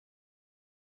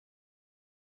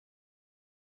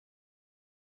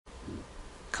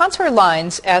contour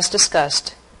lines, as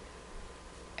discussed,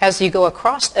 as you go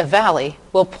across a valley,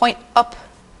 will point up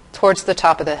towards the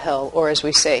top of the hill, or as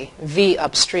we say, V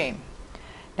upstream.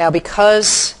 Now,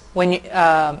 because when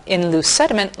in loose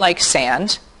sediment like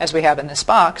sand, as we have in this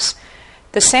box,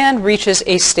 the sand reaches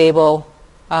a stable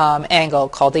angle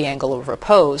called the angle of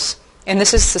repose. And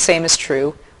this is the same as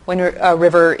true when a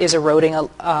river is eroding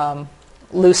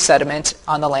loose sediment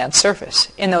on the land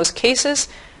surface. In those cases,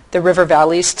 the river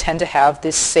valleys tend to have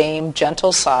the same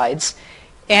gentle sides,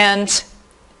 and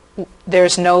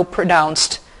there's no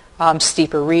pronounced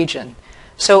steeper region.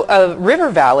 So a river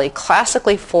valley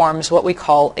classically forms what we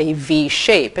call a V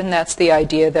shape, and that's the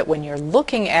idea that when you're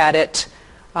looking at it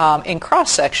in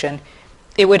cross-section,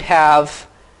 it would have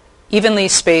evenly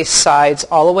spaced sides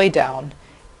all the way down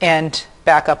and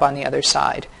back up on the other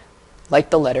side,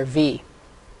 like the letter V.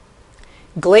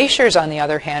 Glaciers, on the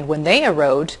other hand, when they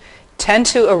erode, tend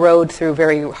to erode through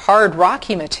very hard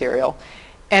rocky material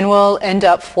and will end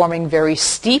up forming very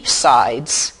steep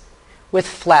sides with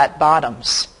flat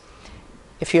bottoms.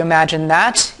 If you imagine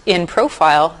that in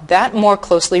profile, that more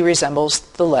closely resembles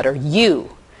the letter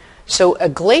U. So a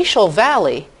glacial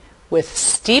valley with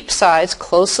steep sides,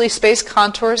 closely spaced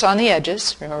contours on the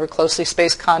edges. Remember, closely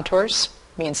spaced contours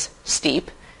means steep.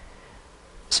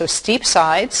 So steep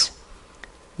sides,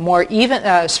 more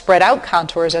even spread out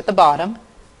contours at the bottom,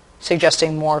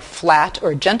 suggesting more flat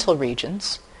or gentle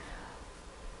regions,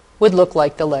 would look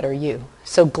like the letter U.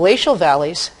 So glacial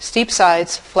valleys, steep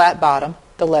sides, flat bottom,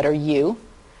 the letter U.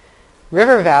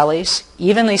 River valleys,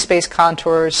 evenly spaced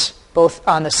contours both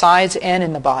on the sides and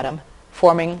in the bottom,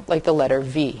 forming like the letter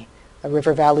V. A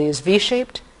river valley is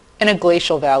V-shaped, and a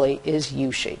glacial valley is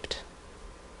U-shaped.